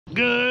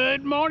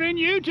Good morning,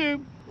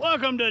 YouTube.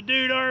 Welcome to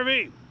Dude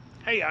RV.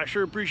 Hey, I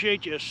sure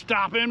appreciate you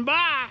stopping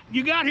by.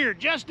 You got here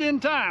just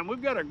in time.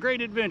 We've got a great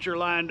adventure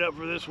lined up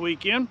for this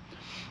weekend.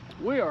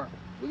 We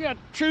got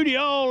Trudy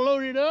all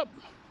loaded up,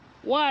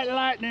 White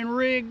Lightning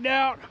rigged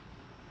out.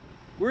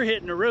 We're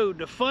hitting the road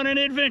to fun and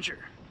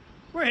adventure.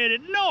 We're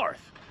headed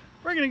north.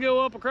 We're gonna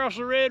go up across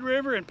the Red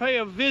River and pay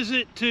a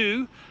visit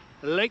to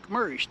Lake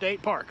Murray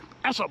State Park.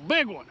 That's a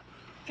big one.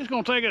 It's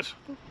gonna take us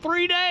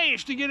 3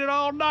 days to get it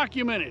all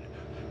documented.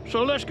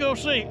 So let's go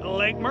see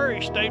Lake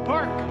Murray State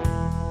Park.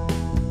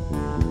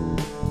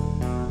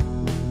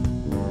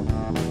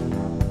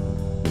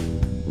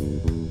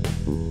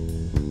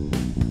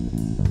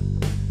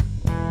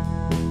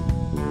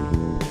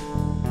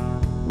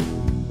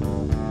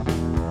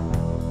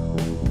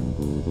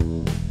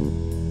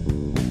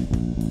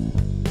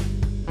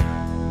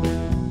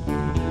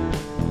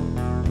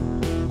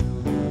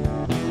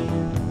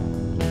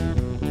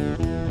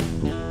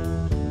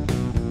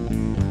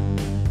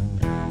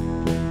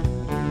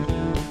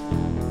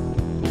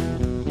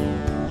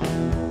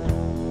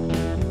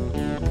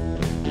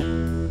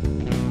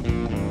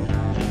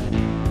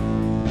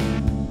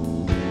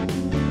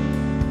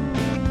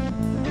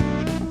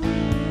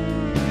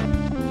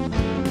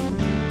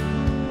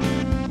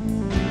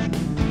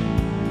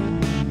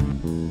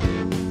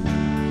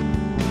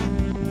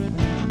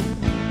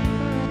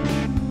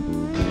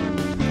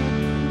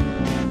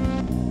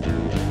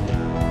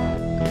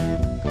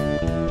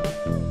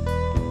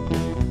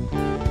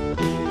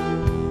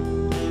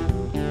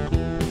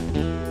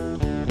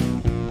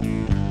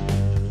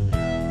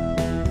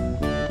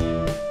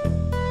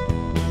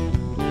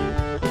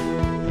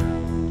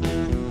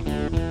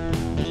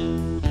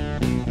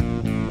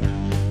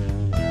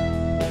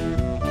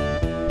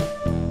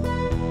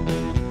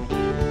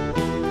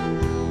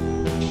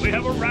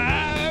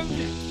 Arrived.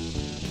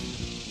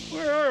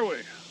 Where are we?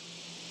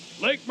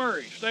 Lake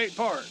Murray State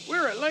Park.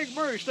 We're at Lake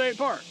Murray State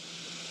Park.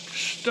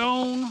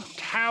 Stone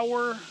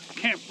Tower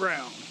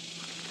Campground.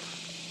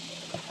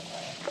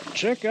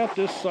 Check out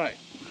this site.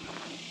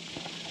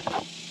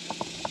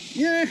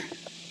 Yeah,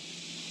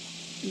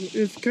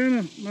 it's kind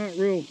of not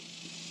real.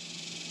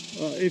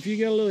 If you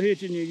got a little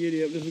hitch and you get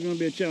up, this is going to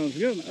be a challenge.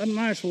 We got a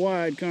nice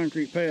wide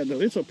concrete pad though.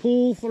 It's a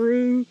pull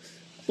through.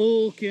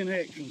 Full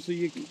connection, so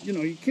you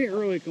can't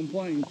really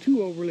complain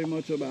too overly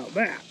much about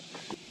that.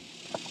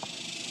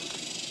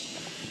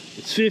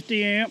 It's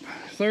 50 amp,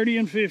 30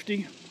 and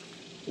 50,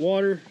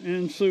 water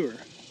and sewer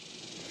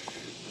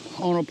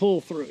on a pull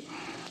through.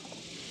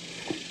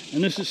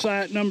 And this is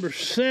site number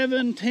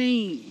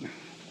 17.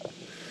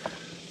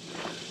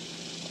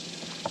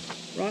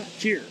 Right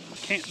here.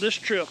 This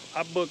trip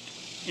I booked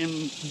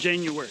in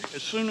January.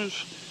 As soon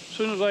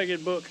as I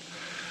could book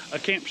a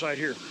campsite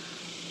here.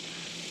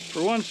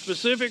 For one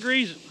specific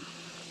reason,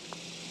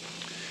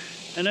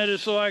 and that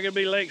is so I could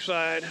be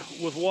lakeside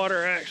with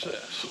water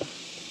access.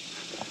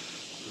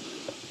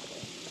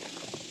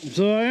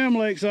 So I am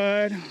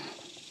lakeside,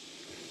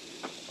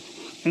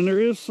 and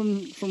there is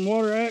some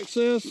water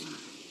access,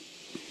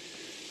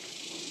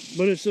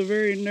 but it's a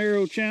very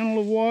narrow channel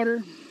of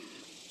water,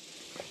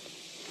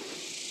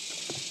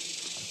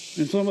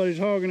 and somebody's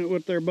hogging it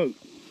with their boat.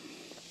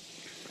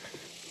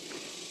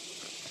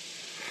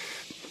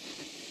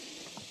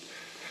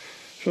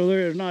 So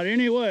there is not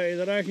any way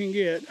that I can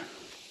get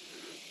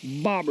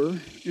bobber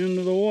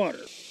into the water.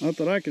 Not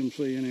that I can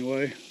see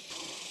anyway.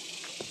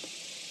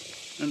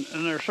 And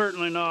they're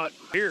certainly not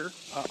here.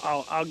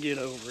 I'll get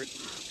over it.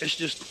 It's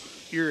just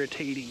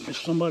irritating. There's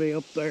somebody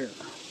up there.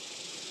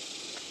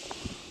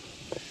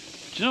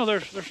 But you know,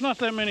 there's not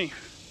that many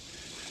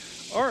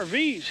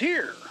RVs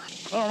here.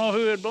 I don't know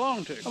who it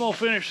belonged to. I'm gonna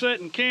finish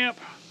setting camp,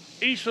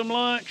 eat some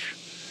lunch,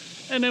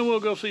 and then we'll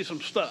go see some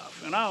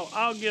stuff. And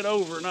I'll get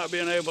over not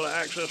being able to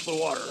access the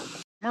water.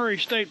 Murray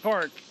State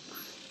Park,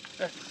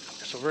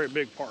 it's a very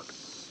big park.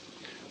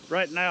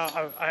 Right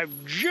now,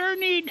 I've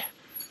journeyed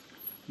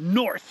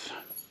north.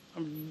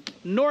 I'm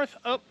north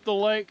up the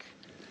lake,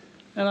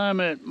 and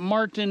I'm at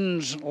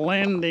Martin's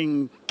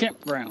Landing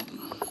Campground.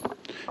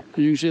 As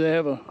you can see, they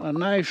have a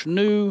nice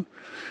new,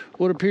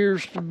 what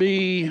appears to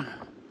be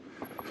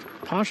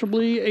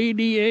possibly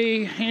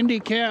ADA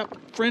handicap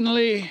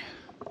friendly.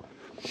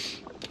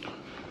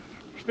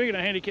 Speaking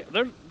of handicap,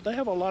 they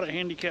have a lot of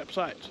handicap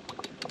sites.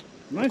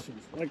 Nice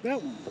ones, like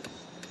that one.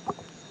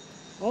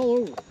 All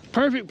over.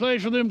 Perfect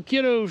place for them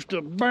kiddos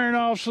to burn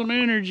off some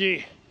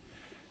energy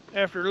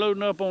after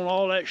loading up on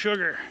all that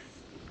sugar.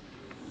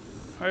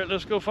 All right,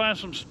 let's go find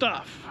some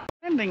stuff.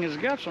 Landing has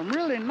got some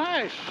really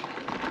nice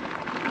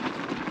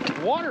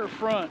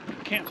waterfront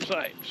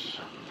campsites.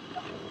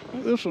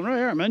 This one right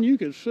here, man, you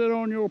could sit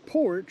on your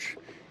porch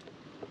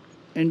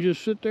and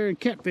just sit there and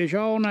catfish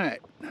all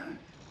night.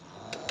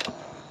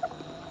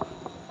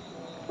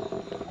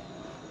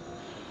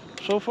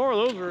 So far,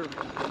 these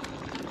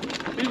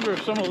are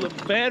some of the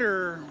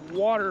better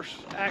water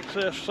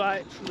access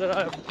sites that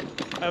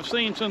I've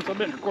seen since I've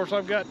been here. Of course,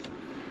 I've got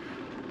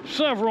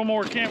several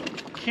more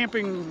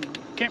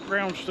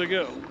campgrounds to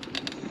go.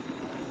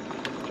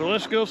 So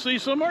let's go see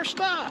some more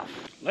stuff.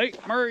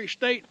 Lake Murray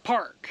State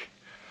Park.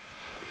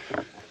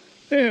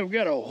 Yeah, we've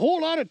got a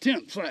whole lot of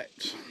tent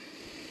sites.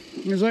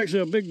 There's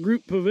actually a big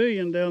group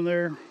pavilion down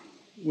there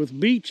with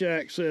beach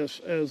access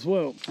as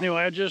well.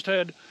 Anyway, I just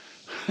had,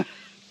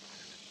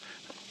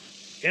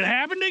 it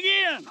happened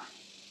again.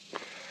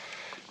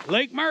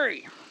 Lake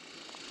Murray,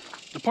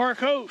 the park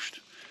host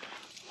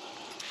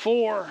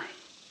for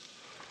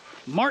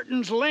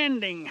Martin's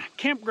Landing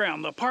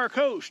Campground, the park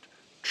host,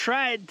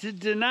 tried to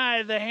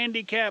deny the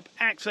handicap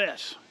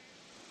access.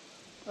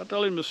 I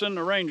told him to send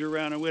the ranger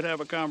around and we'd have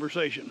a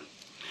conversation.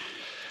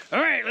 All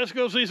right, let's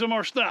go see some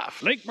more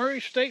stuff. Lake Murray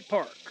State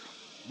Park.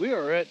 We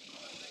are at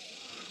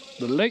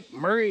the Lake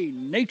Murray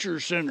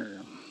Nature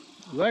Center.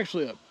 There's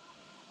actually a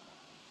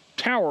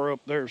tower up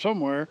there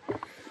somewhere.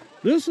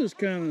 This is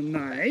kind of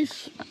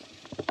nice.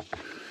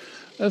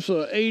 That's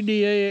a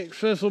ADA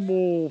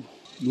accessible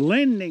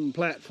landing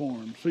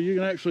platform. So you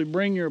can actually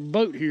bring your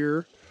boat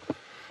here.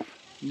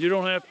 You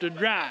don't have to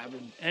drive.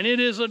 And it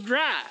is a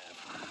drive.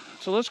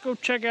 So let's go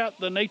check out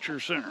the Nature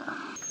Center.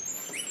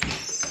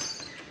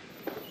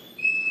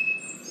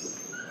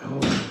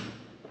 Oh,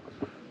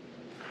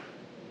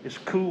 it's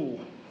cool.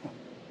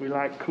 We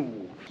like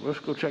cool. Let's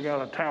go check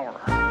out a tower.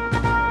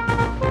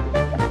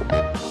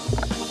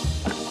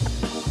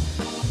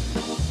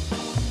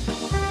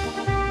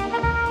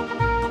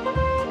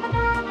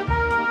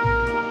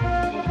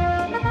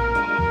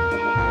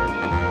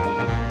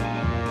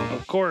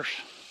 Of course,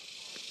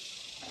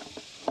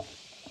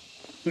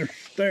 there's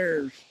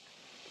stairs.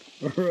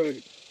 All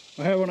right,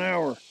 I have an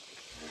hour.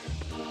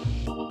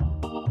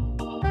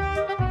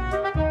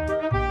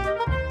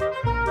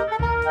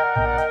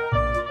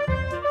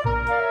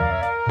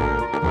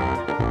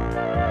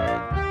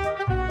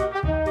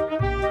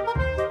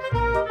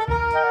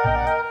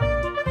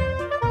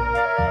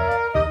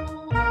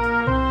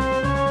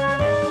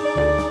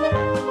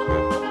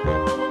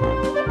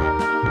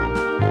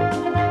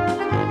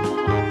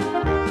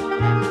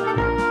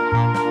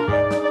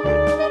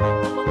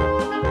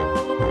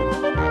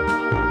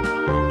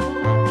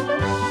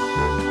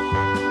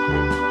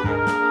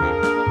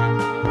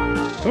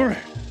 All right,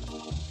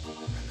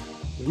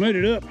 we made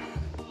it up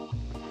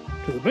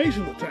to the base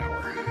of the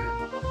tower.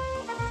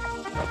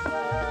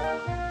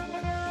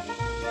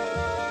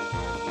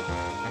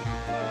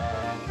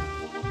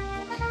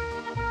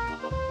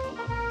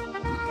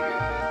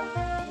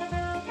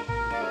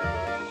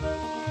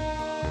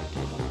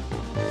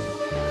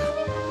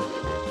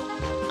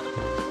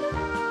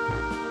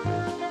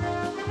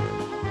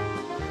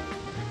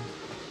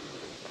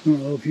 I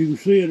don't know if you can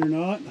see it or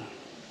not.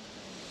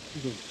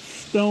 There's a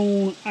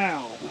stone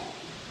owl,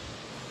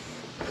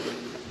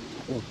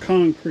 or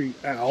concrete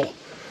owl.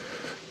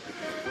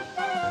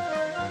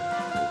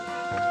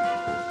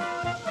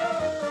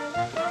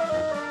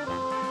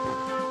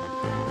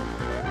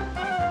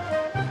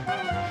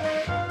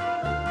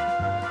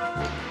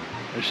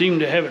 I seem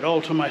to have it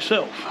all to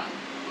myself.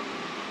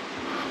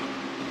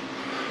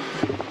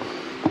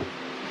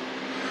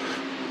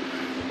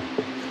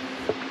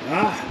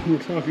 We're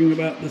talking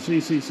about the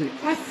CCC.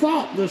 I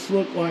thought this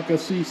looked like a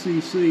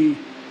CCC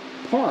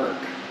park.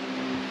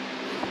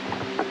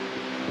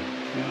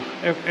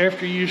 Yeah,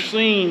 after you've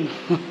seen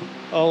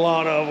a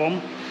lot of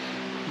them,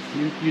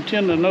 you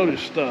tend to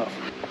notice stuff.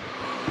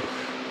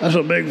 That's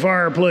a big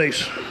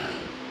fireplace.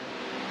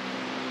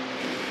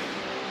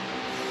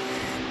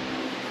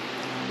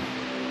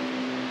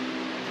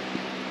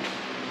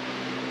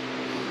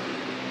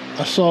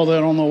 I saw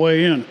that on the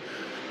way in.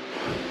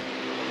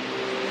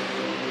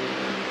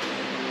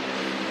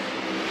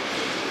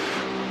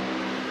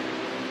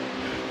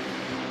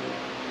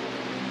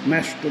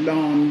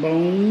 Mastodon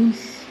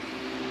bones.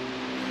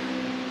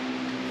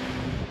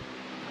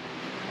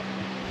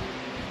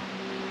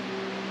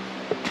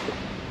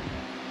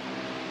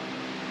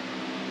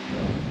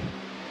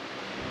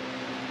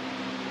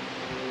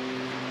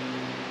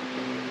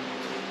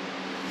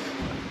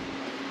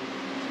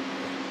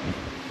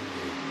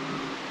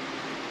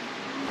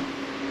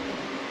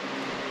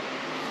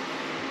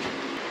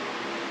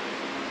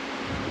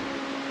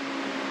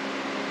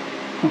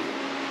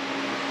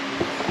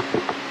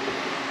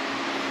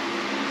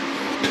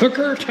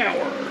 Tucker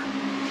Tower.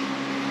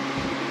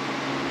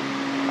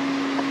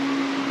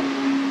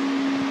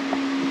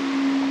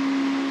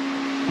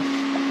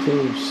 So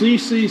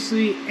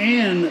CCC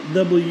and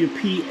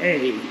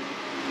WPA,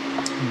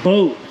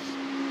 both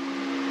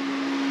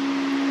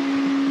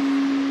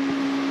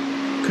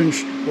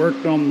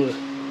worked on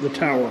the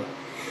tower,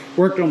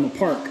 worked on the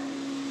park.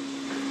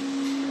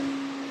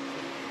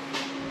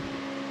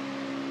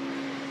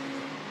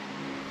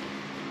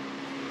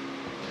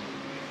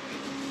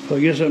 So I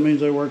guess that means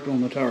they worked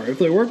on the tower. If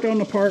they worked on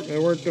the park, they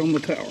worked on the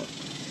tower.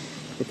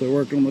 If they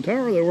worked on the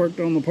tower, they worked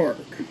on the park.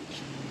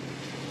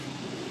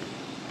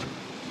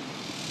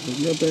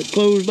 We got that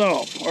closed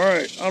off. All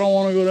right, I don't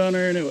want to go down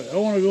there anyway. I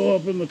want to go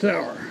up in the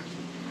tower.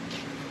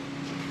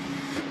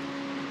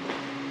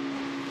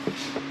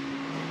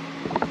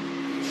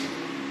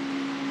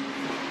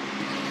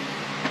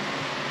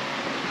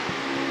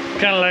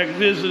 Kind of like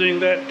visiting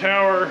that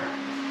tower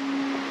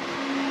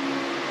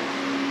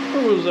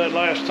Where was that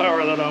last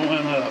tower that I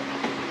went up?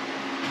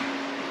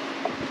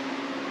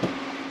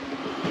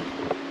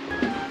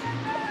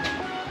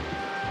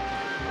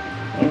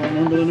 I don't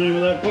remember the name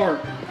of that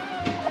park.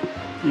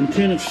 In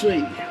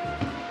Tennessee.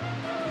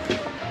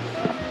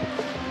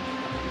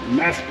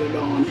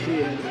 Mastodon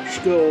head,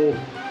 skull.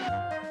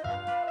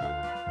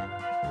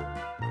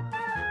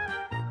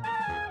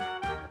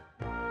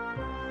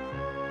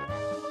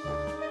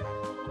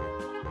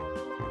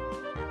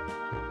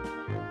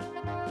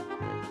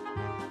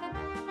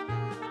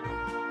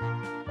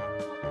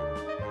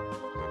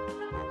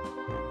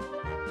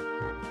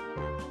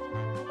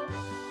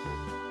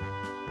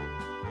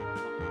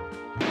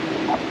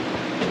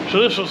 So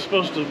this was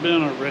supposed to have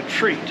been a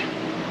retreat,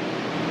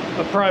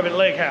 a private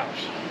lake house.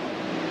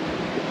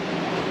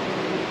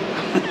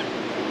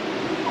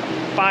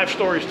 5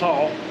 stories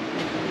tall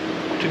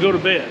to go to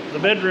bed. The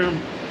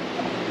bedroom,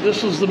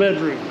 this was the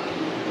bedroom,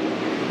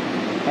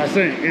 I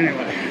think,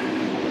 anyway.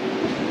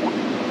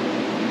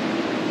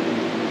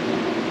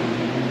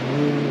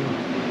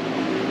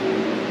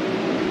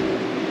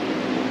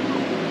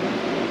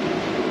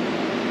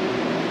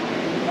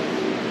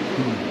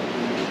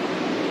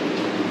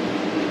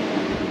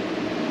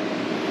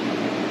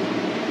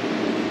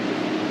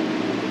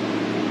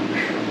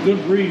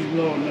 Good breeze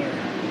blowing there.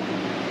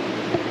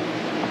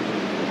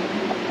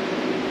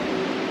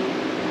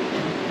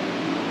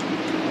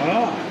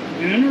 Ah,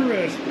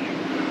 interesting.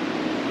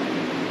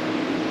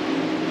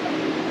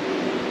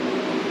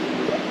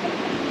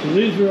 So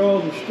these are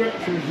all the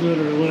structures that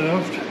are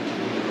left.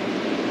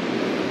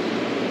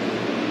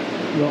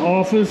 The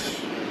office,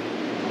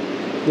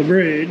 the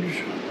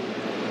bridge,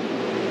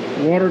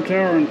 the water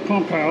tower and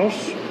pump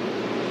house.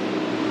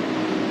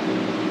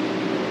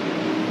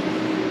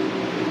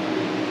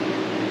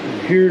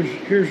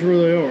 Here's where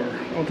they are.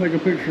 I'll take a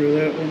picture of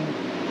that one.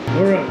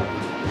 All right.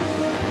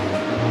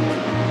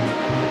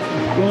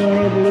 Going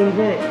up a little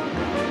bit.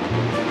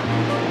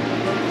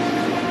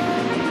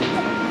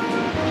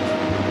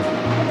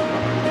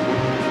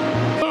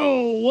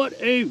 Oh, what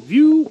a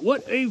view,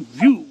 what a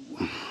view.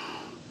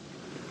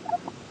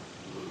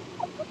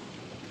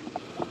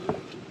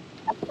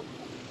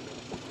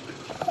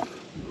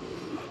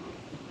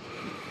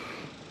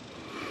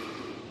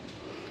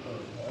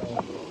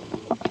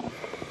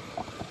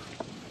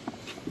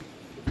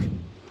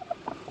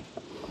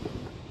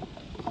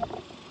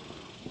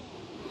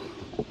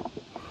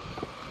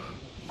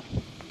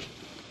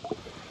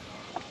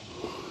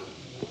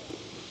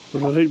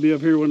 I'd hate to be up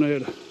here when they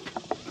had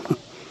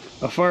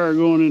a fire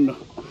going in the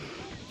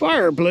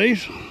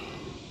fireplace.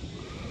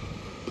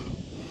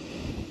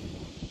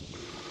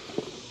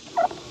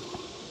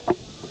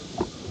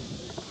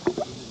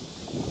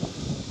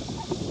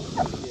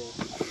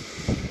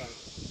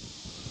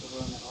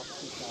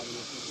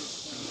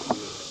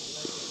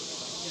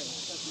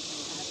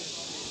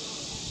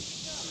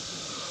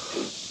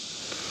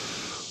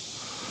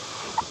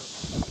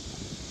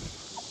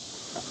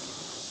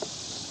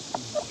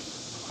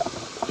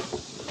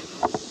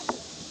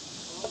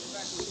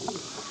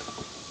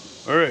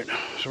 All right,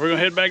 so we're gonna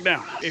head back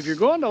down. If you're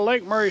going to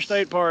Lake Murray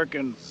State Park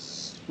and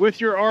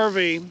with your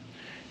RV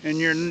and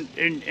you're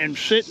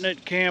sitting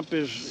at camp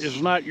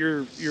is not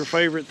your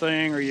favorite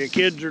thing, or your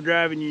kids are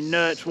driving you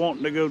nuts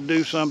wanting to go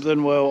do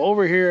something, well,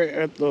 over here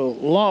at the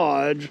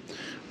lodge,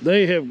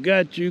 they have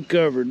got you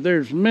covered.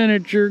 There's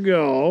miniature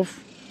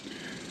golf,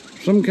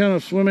 some kind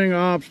of swimming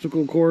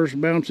obstacle course,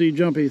 bouncy,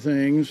 jumpy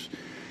things,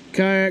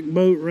 kayak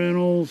boat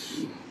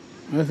rentals.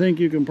 I think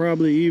you can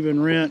probably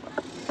even rent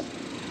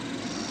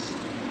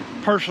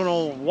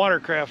personal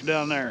watercraft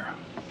down there.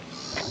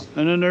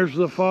 And then there's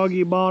the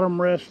Foggy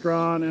Bottom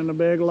restaurant and the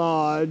big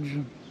lodge.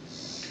 And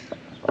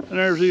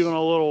there's even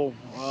a little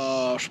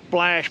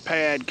splash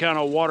pad kind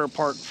of water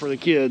park for the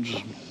kids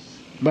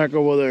back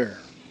over there.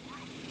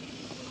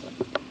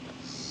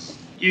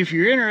 If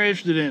you're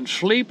interested in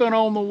sleeping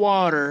on the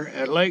water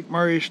at Lake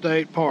Murray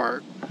State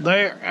Park,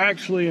 they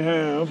actually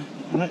have,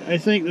 and I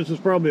think this is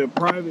probably a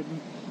private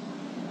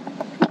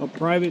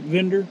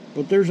vendor,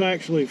 but there's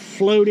actually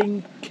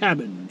floating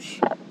cabins.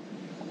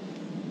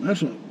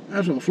 That's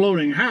a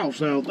floating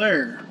house out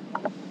there.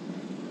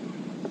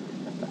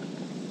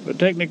 But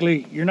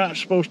technically, you're not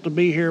supposed to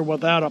be here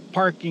without a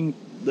parking,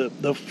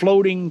 the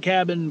floating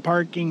cabin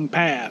parking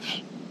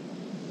pass.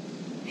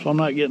 So I'm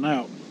not getting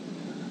out.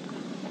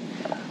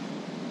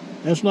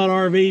 That's not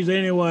RVs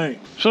anyway.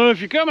 So if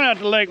you're coming out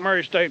to Lake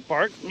Murray State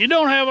Park, you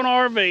don't have an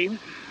RV,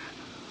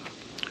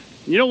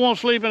 you don't want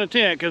to sleep in a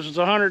tent because it's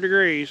 100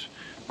 degrees,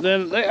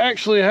 then they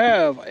actually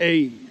have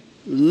a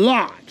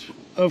lot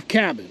of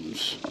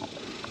cabins.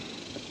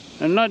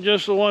 And not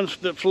just the ones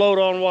that float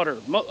on water.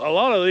 A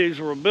lot of these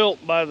were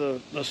built by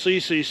the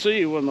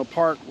CCC when the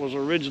park was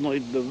originally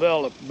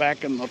developed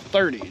back in the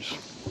 30s.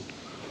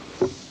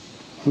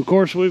 Of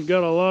course, we've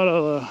got a lot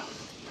of the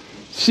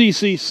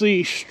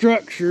CCC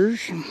structures.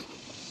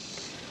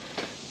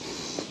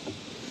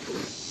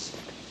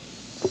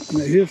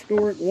 The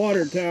historic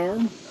water tower.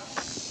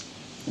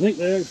 I think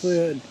they actually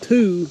had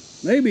 2,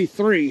 maybe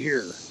 3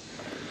 here.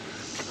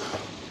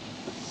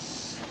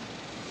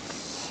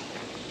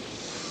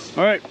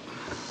 All right,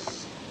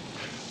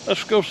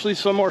 let's go see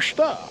some more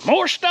stuff.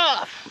 More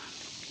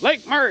stuff!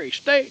 Lake Murray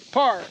State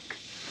Park.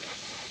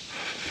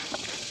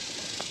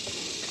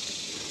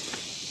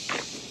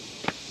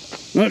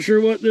 Not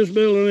sure what this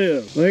building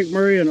is. Lake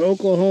Murray and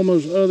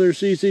Oklahoma's other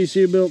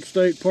CCC-built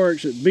state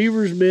parks at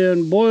Beavers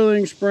Bend,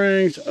 Boiling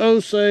Springs,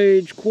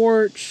 Osage,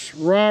 Quartz,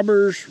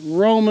 Robbers,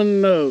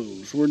 Roman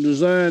Nose were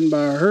designed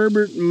by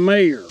Herbert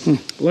Mayer.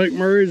 Lake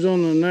Murray's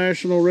on the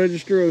National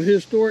Register of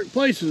Historic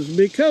Places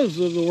because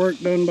of the work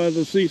done by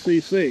the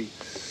CCC.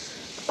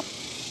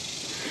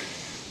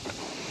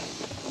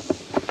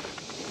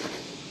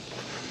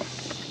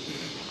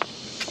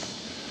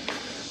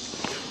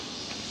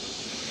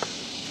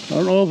 I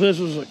don't know if this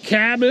is a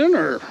cabin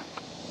or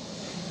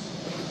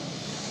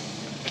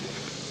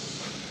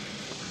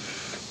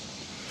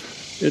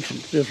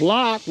it's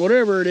locked,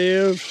 whatever it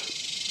is.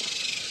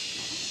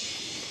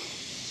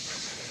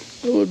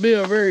 It would be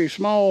a very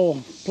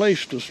small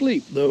place to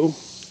sleep though.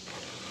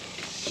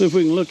 See if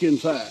we can look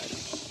inside.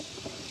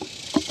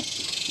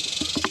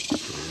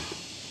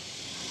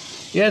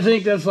 Yeah, I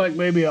think that's like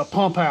maybe a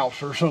pump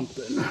house or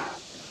something.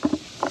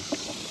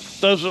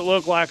 Doesn't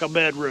look like a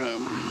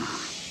bedroom.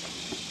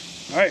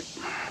 All right,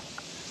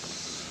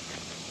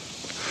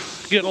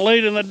 getting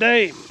late in the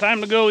day.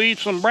 Time to go eat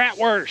some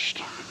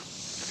bratwurst.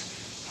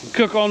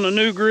 Cook on the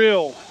new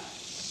grill.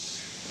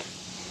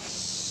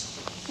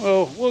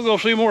 Well, we'll go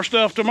see more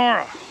stuff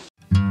tomorrow.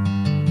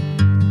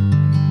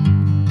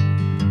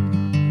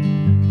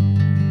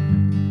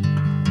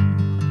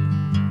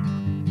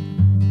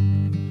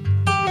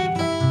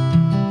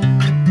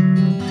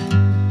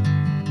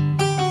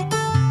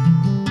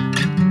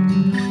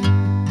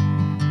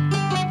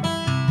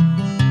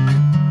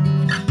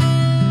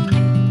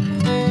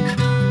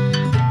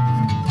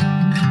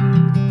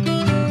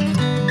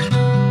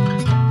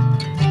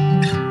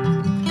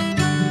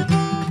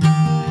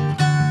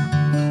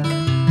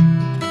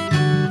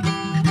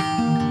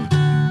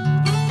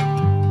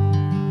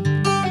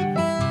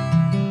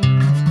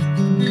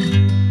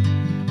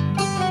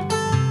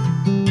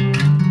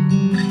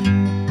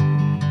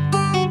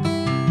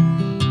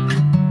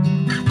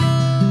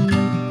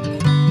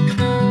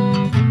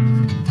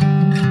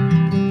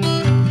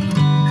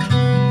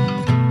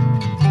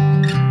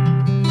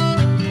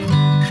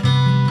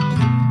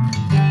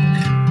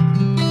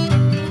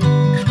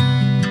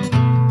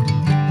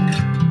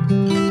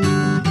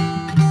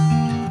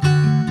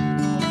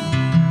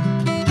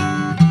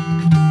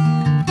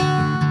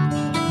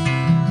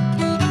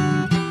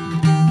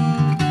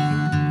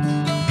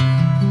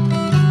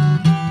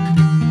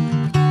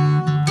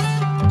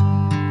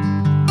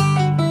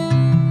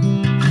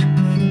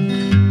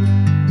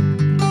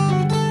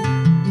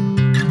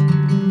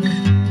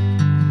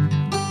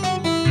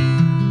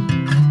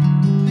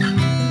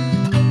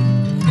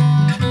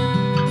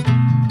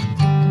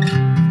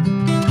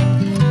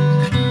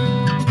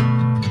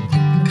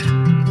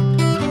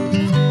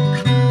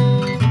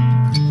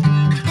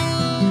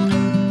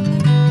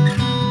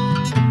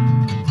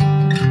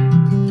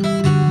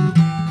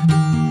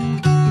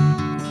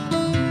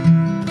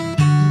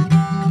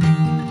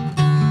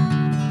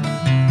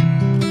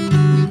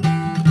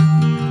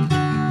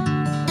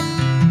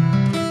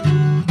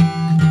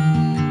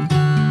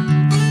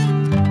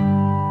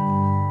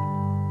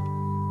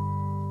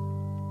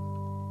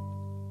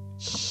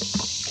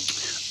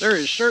 There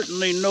is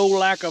certainly no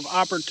lack of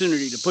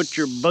opportunity to put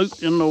your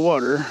boat in the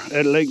water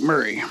at Lake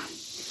Murray.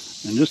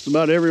 And just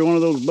about every one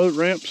of those boat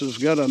ramps has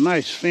got a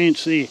nice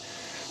fancy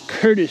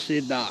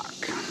courtesy dock.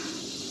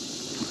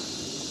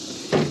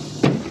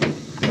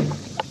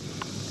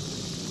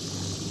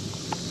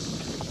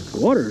 The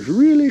water's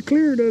really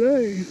clear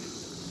today.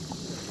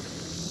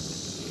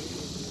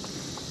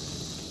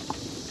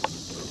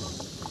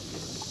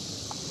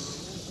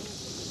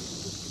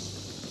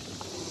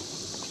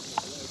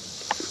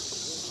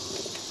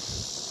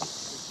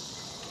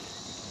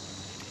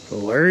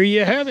 So there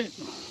you have it.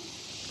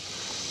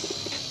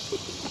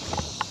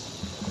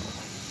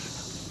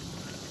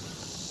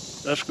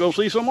 Let's go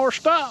see some more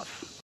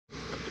stuff.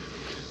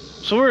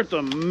 So we're at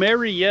the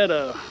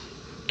Marietta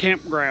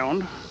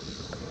campground.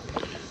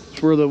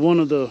 It's where one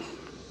of the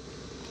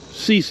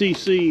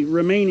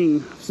remaining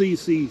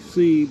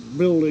CCC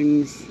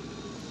buildings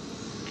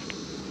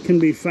can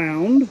be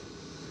found.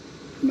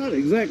 I'm not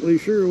exactly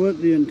sure what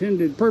the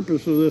intended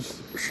purpose of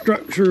this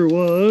structure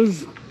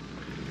was.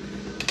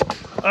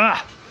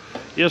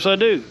 Yes, I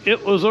do.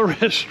 It was a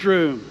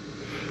restroom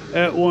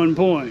at one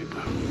point.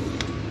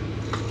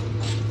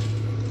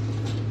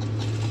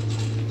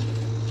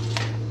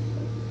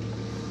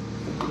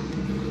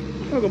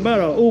 Talk about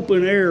an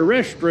open air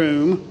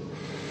restroom.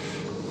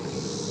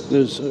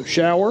 There's a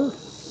shower.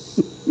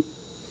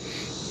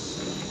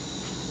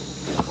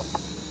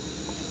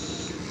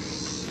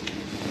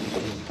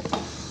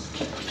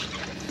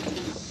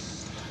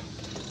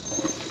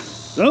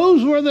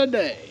 Those were the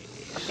days.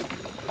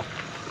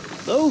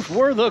 Those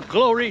were the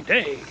glory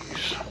days.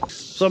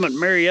 So I'm at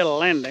Marietta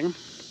Landing.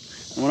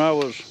 When I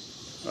was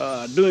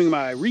doing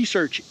my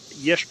research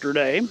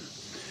yesterday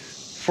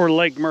for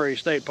Lake Murray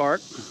State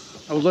Park,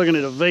 I was looking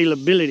at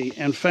availability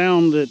and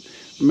found that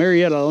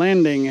Marietta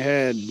Landing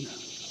had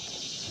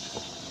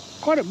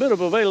quite a bit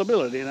of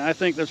availability, and I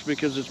think that's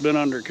because it's been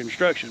under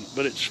construction,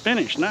 but it's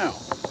finished now.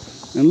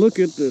 And look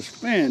at this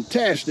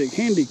fantastic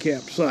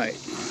handicap site.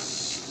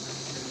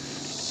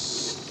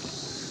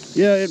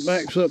 Yeah, it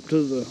backs up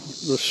to the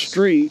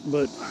street,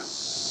 but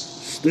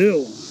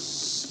still.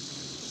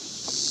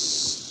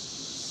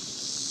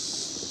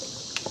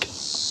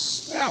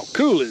 How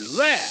cool is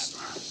that?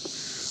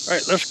 All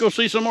right, let's go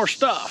see some more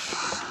stuff.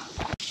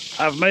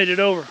 I've made it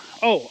over.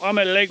 Oh, I'm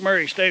at Lake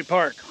Murray State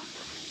Park.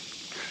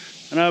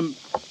 And I'm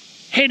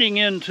heading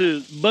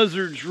into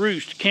Buzzard's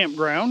Roost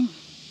Campground.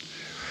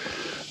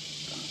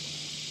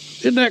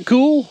 Isn't that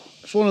cool?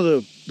 It's one of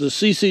the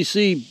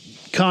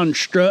CCC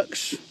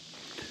constructs.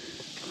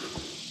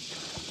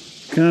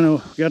 Kind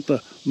of got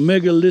the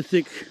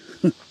megalithic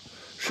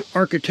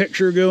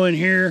architecture going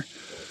here.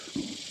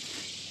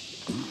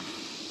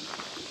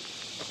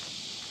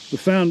 The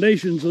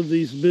foundations of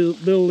these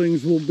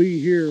buildings will be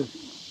here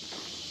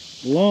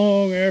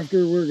long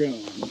after we're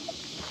gone.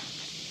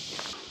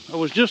 I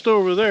was just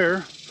over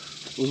there,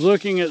 was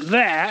looking at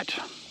that,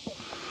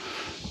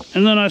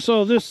 and then I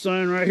saw this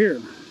sign right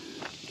here.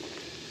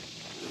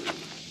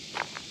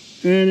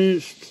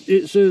 And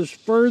it says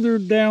further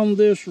down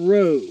this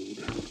road.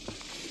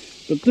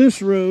 But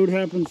this road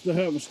happens to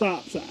have a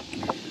stop sign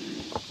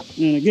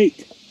and a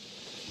gate.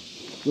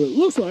 But it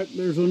looks like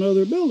there's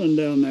another building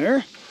down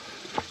there.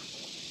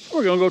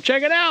 We're gonna go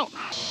check it out.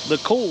 The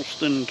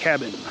Colston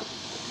Cabin.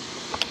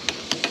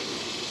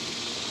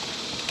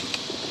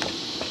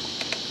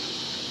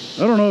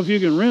 I don't know if you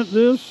can rent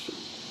this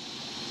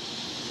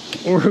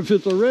or if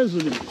it's a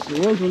residence.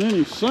 There wasn't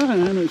any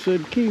sign that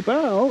said keep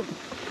out.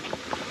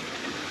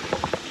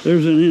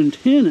 There's an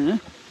antenna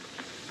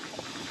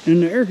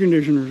and the air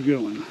conditioner's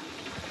going.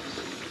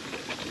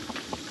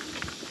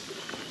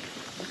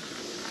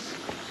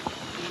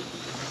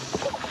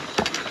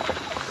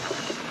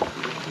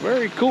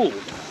 Very cool.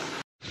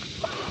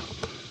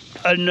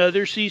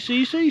 Another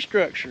CCC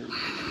structure.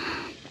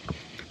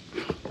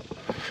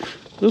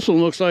 This one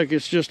looks like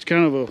it's just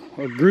kind of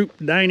a group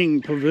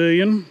dining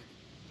pavilion.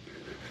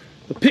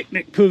 A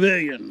picnic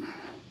pavilion.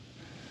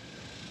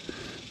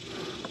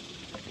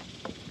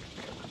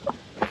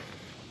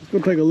 Let's go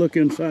take a look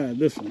inside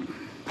this one.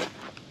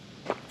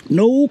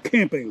 No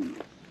camping.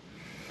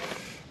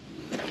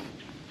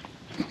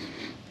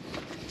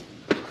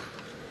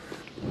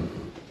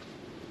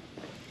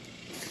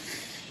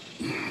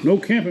 No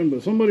camping,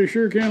 but somebody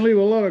sure can leave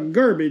a lot of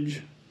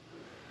garbage.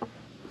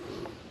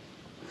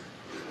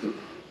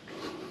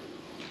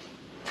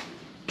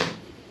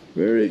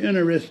 Very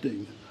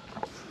interesting.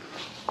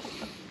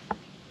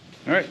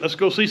 All right, let's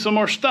go see some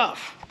more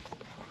stuff.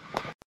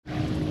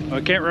 I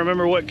can't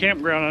remember what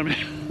campground I'm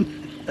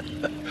in.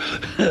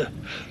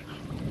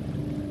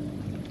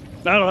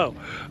 I don't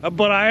know,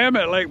 but I am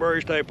at Lake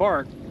Murray State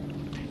Park,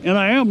 and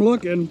I am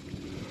looking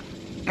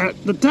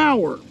at the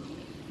tower.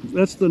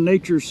 That's the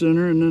nature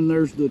center, and then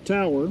there's the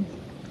tower.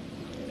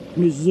 Let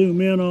me zoom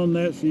in on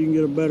that so you can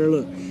get a better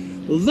look.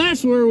 Well,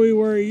 that's where we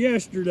were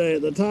yesterday,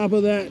 at the top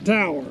of that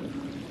tower.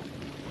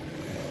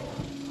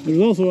 There's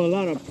also a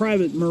lot of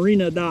private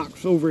marina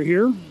docks over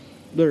here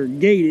that are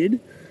gated,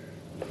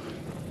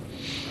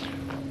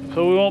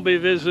 so we won't be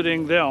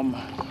visiting them.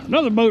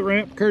 Another boat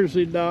ramp,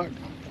 courtesy dock.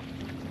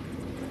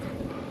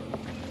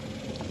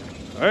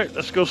 All right,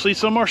 let's go see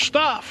some more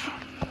stuff.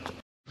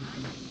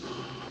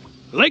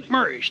 Lake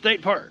Murray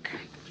State Park.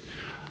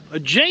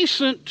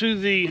 Adjacent to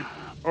the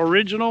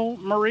original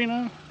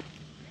marina,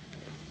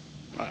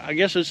 I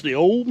guess it's the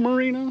old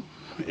marina,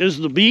 is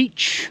the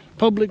beach,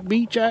 public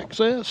beach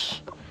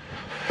access.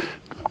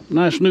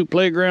 Nice new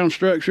playground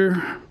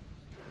structure.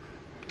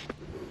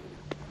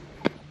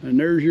 And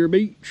there's your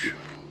beach.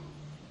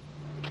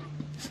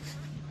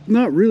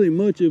 Not really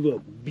much of a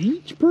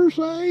beach per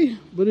se,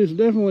 but it's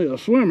definitely a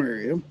swim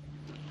area.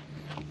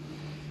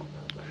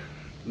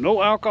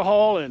 No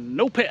alcohol and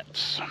no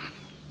pets.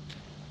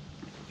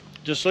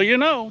 Just so you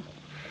know.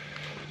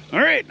 All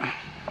right,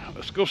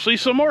 let's go see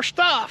some more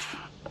stuff.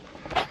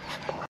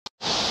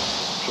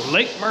 So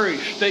Lake Murray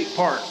State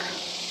Park.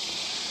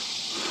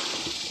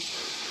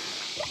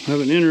 Have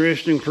an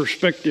interesting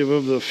perspective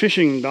of the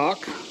fishing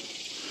dock.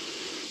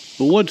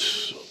 But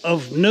what's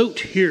of note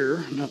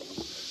here, now,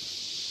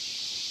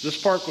 this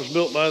park was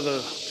built by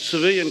the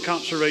Civilian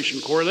Conservation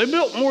Corps. They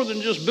built more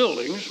than just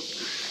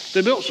buildings.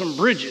 They built some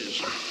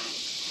bridges.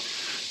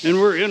 And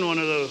we're in one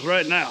of those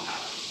right now.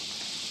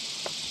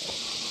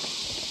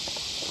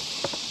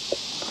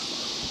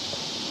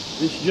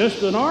 It's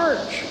just an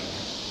arch.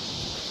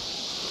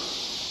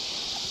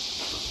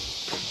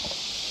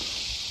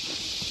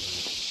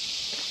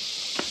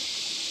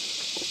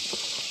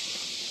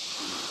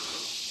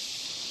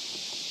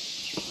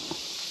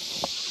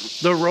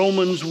 The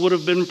Romans would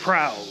have been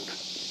proud.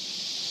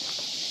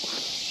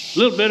 A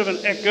little bit of an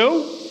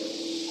echo.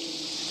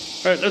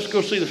 All right, let's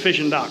go see the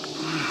fishing dock.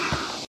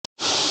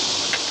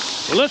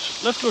 Well,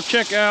 let's go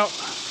check out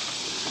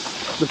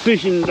the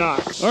fishing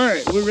dock. All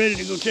right, we're ready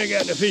to go check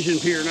out the fishing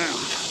pier now.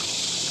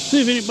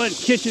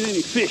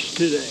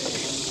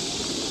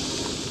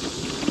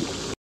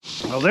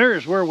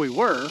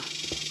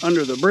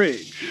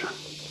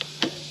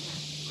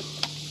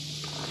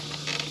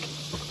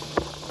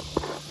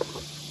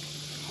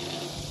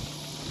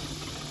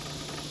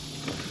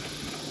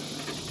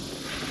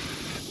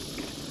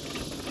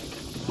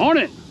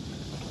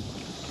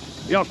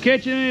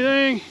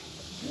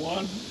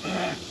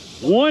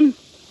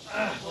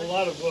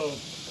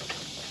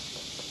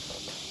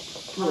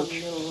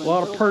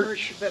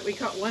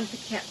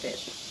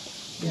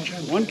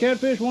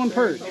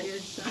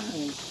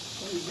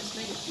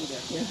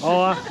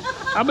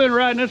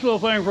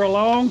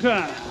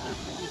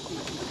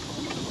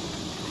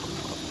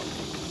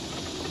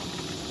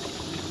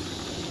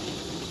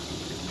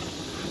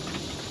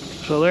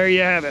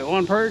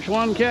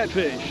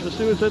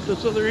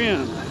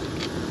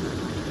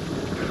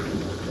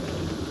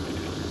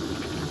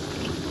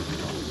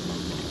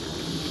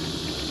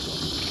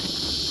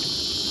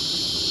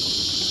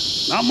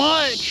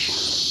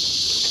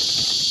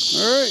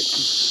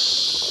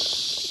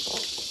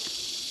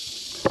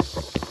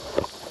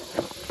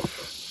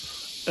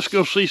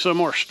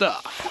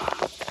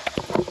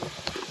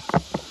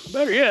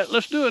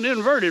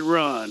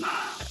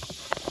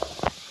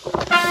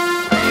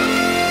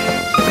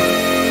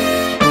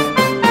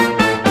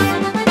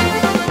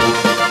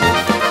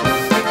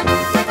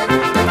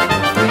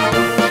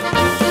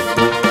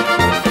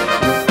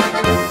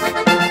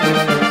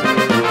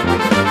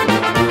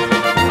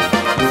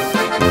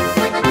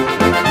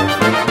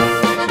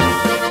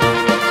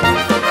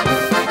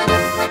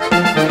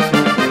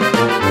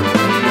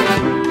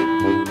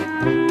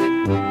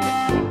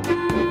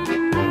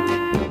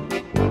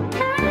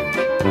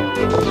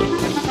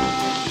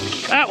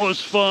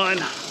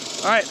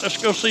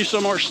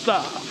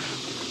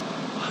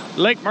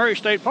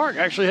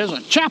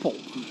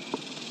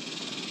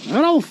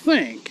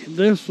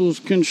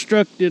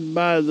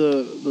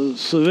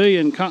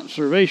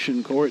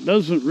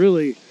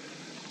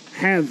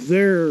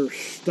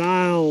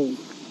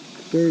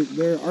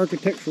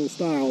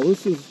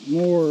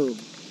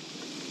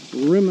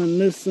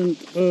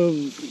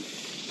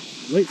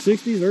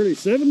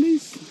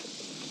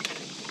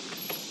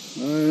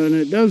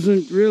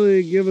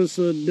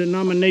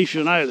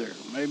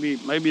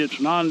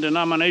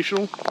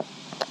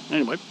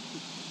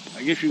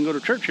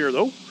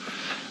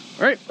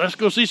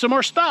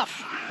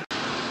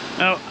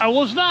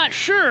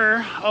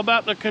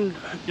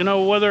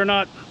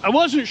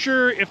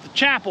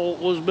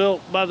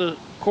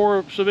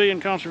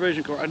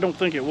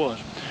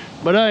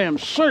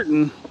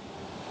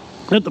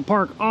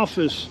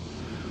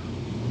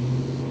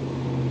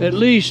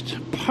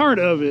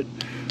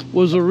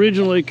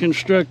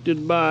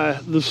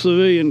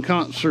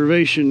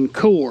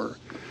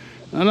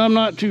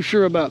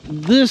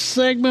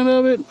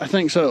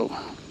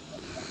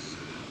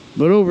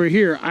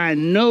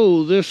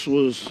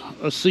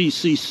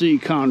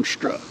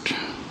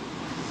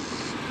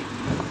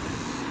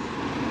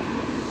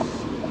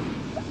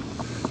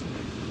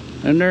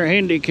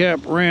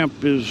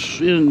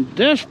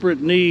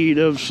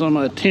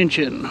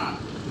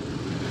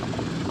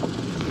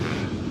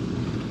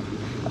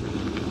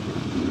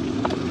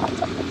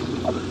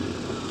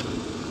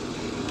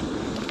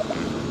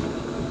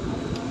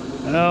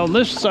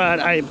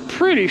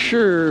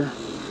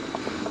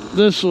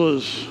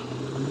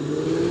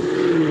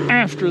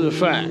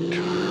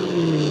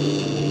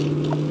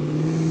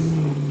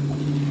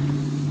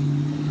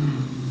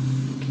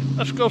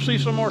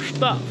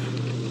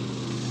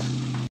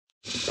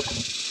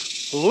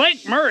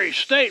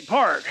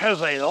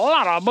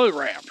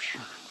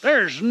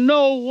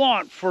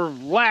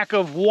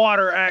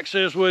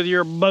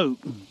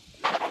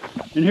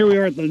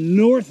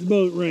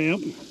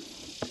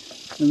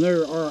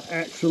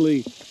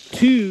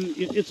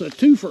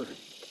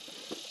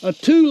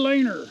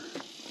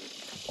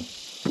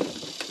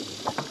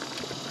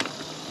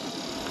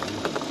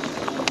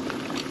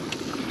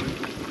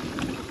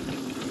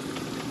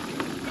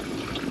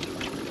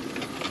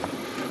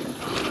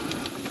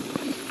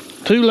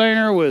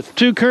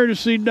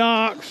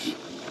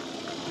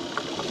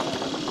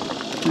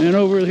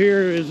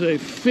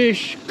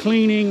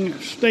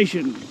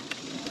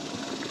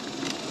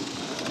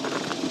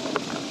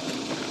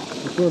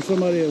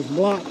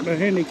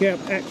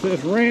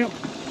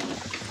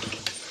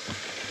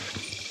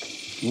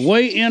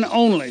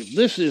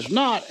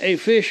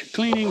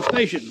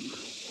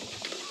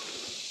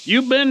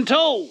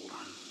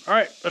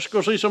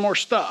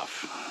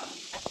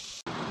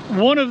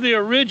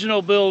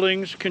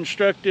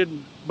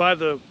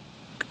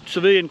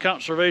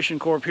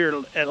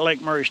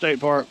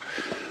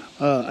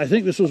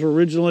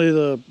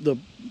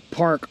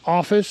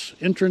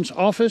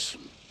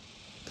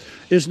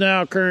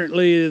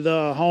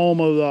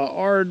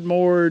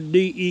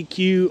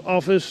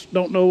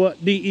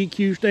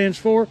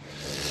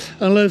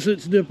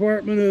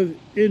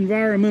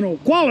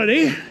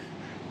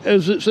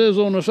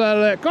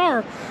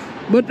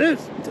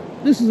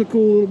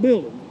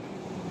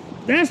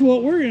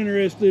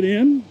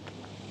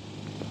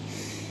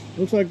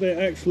 Looks like they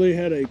actually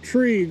had a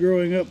tree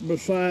growing up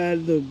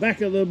beside the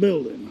back of the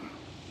building.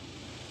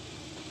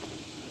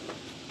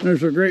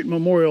 There's a great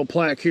memorial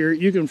plaque here.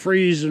 You can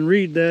freeze and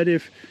read that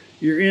if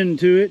you're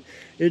into it.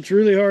 It's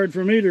really hard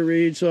for me to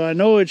read, so I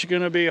know it's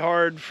going to be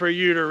hard for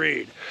you to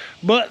read.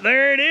 But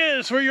there it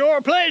is for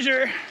your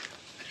pleasure.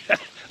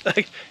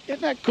 Like,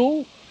 isn't that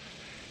cool?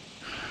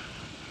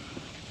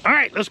 All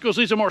right, let's go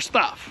see some more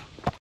stuff.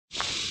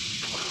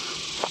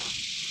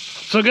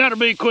 So gotta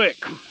be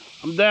quick.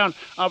 I'm down,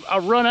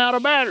 I've run out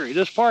of battery.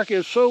 This park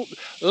is so,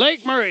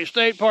 Lake Murray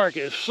State Park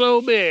is so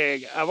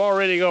big, I've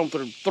already gone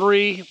through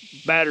 3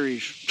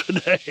 batteries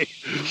today.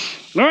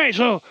 All right,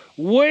 so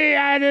way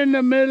out in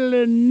the middle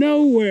of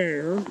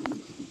nowhere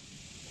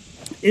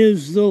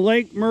is the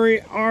Lake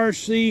Murray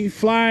RC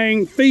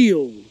Flying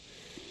Field.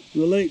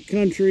 The Lake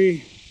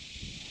Country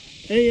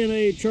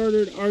A&A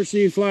Chartered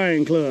RC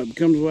Flying Club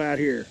comes out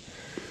here.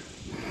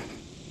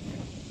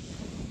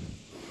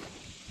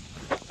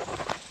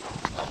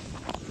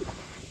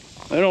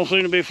 They don't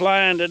seem to be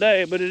flying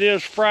today, but it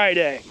is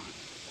Friday.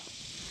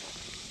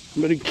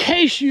 But in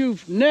case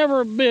you've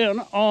never been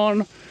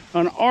on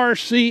an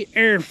RC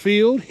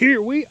airfield,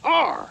 here we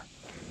are.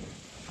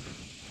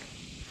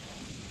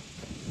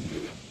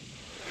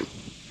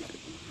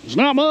 It's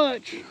not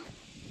much.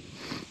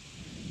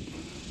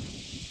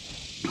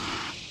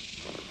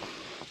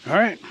 All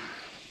right,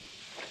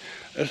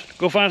 let's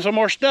go find some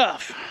more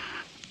stuff.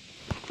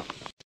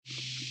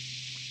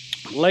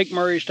 Lake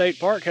Murray State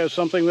Park has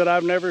something that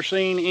I've never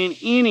seen in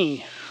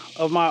any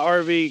of my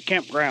RV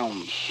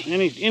campgrounds.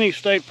 Any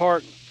state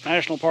park,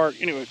 national park,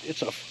 anyway,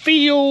 it's a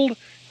field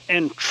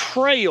and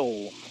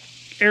trail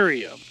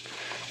area.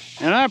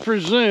 And I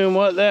presume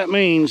what that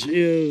means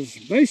is,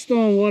 based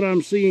on what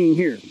I'm seeing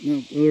here,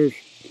 now, there's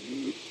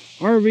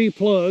RV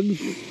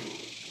plugs,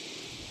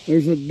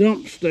 there's a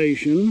dump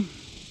station.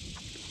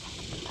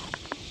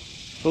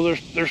 So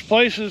there's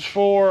places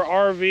for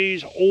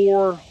RVs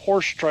or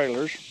horse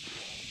trailers.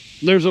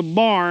 There's a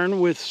barn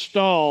with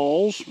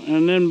stalls,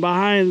 and then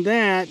behind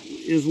that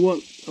is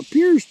what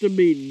appears to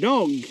be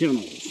dog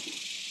kennels.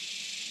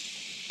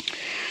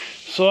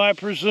 So I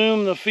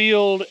presume the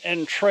field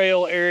and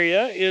trail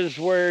area is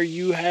where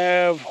you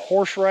have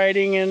horse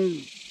riding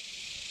and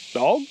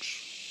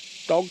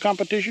dogs, dog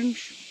competitions,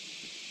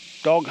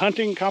 dog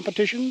hunting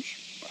competitions.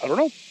 I don't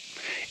know.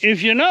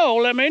 If you know,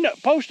 let me know.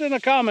 Post in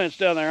the comments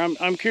down there.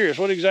 I'm curious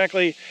what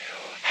exactly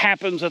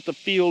happens at the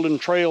field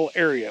and trail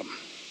area.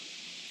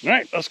 All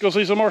right, let's go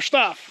see some more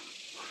stuff.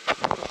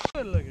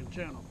 Good looking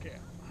channel cat.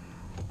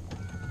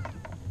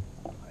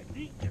 I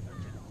need a channel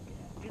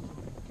cat. It's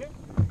a cat.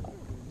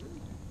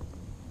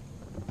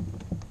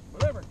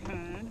 Whatever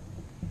kind.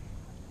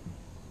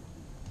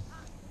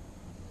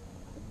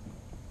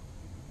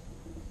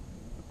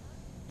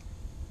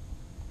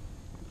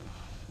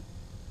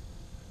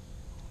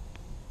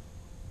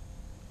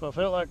 If I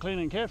felt like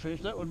cleaning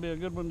catfish, that would be a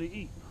good one to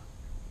eat.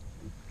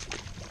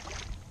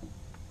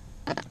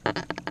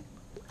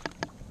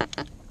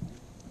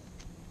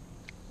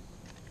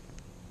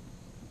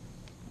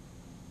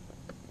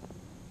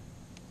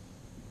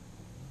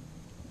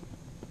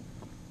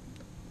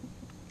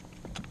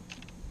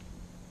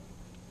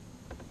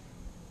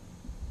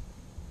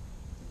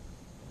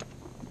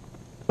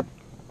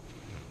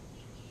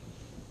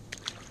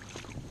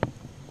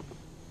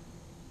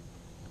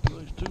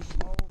 It's too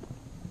small.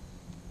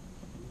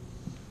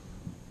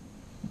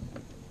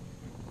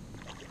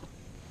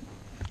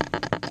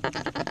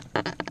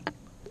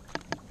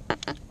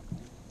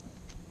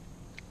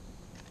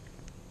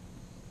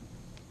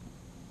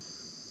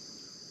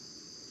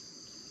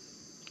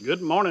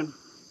 Good morning.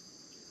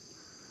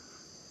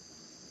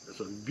 It's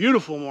a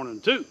beautiful morning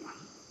too.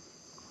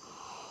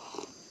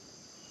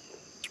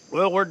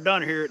 Well, we're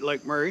done here at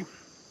Lake Murray.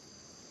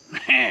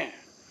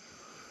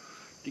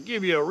 To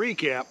give you a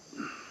recap,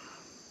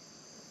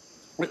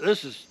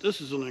 this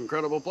is an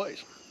incredible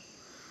place.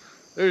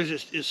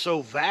 It's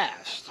so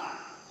vast,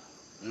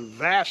 and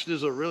vast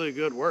is a really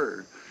good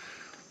word.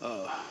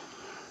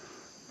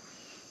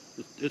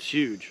 It's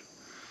huge.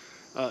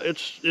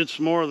 It's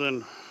more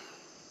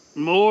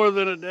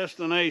than a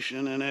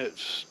destination, and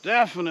it's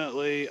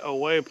definitely a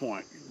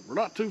waypoint. We're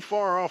not too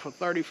far off of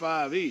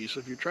 35 East.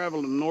 If you're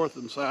traveling north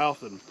and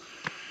south and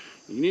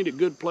you need a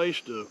good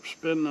place to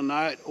spend the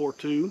night or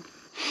two,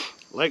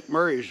 Lake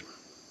Murray's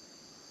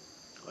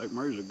a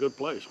good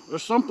place.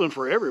 There's something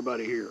for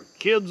everybody here.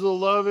 Kids will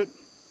love it.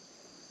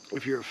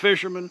 If you're a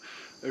fisherman,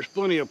 there's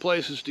plenty of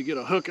places to get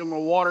a hook in the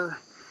water.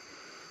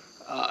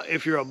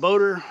 If you're a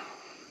boater,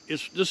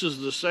 this is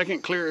the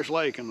second clearest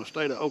lake in the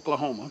state of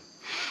Oklahoma.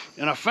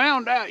 And I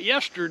found out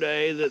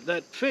yesterday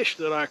that fish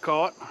that I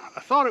caught, I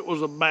thought it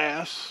was a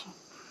bass,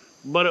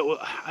 but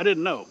I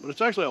didn't know. But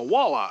it's actually a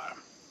walleye.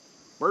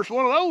 First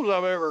one of those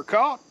I've ever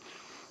caught.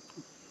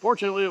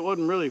 Fortunately, it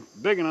wasn't really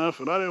big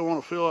enough, and I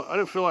didn't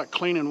feel like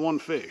cleaning one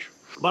fish.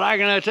 But I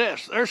can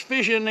attest, there's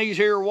fish in these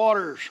here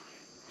waters.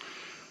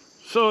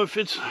 So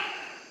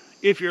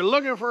if you're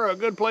looking for a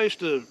good place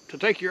to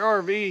take your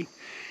RV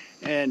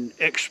and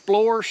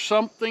explore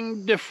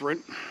something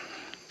different,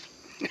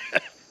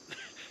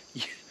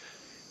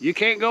 You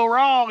can't go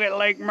wrong at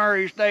Lake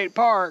Murray State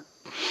Park.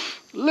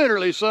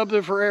 Literally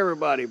something for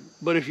everybody.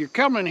 But if you're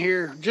coming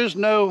here, just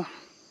know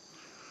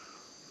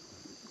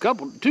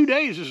 2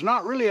 days is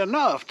not really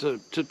enough to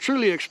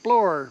truly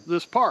explore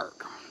this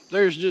park.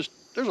 There's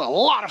a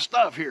lot of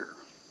stuff here.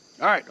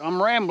 All right,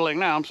 I'm rambling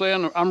now.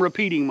 I'm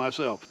repeating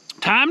myself.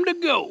 Time to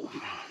go.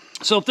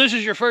 So if this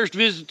is your first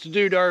visit to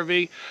Dude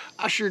RV,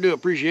 I sure do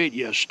appreciate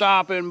you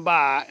stopping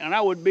by, and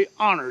I would be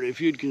honored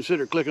if you'd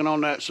consider clicking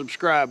on that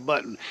subscribe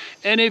button.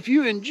 And if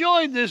you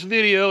enjoyed this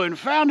video and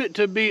found it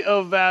to be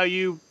of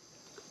value,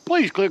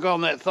 please click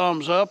on that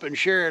thumbs up and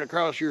share it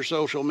across your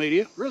social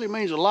media. It really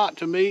means a lot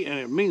to me, and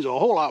it means a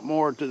whole lot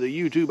more to the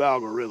YouTube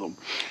algorithm.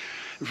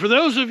 And for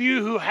those of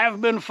you who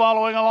have been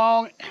following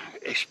along,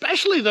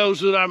 especially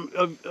those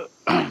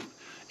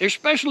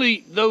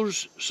especially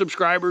those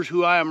subscribers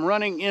who I am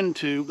running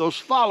into, those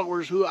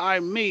followers who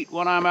I meet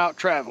when I'm out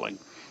traveling,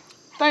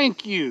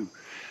 thank you.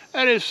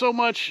 That is so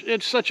much,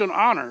 it's such an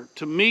honor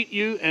to meet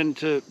you and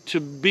to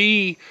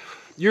be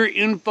your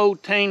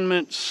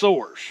infotainment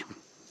source.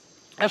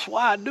 That's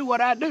why I do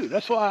what I do.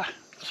 That's why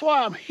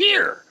I'm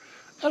here.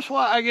 That's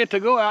why I get to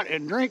go out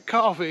and drink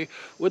coffee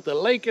with the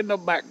lake in the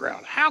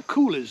background. How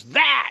cool is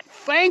that?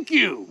 Thank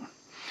you.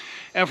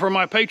 And for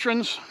my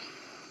patrons,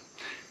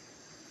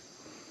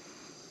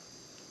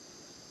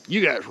 you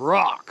guys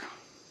rock.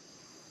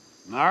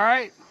 All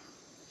right,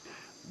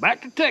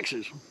 back to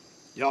Texas.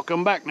 Y'all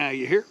come back now,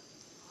 you hear?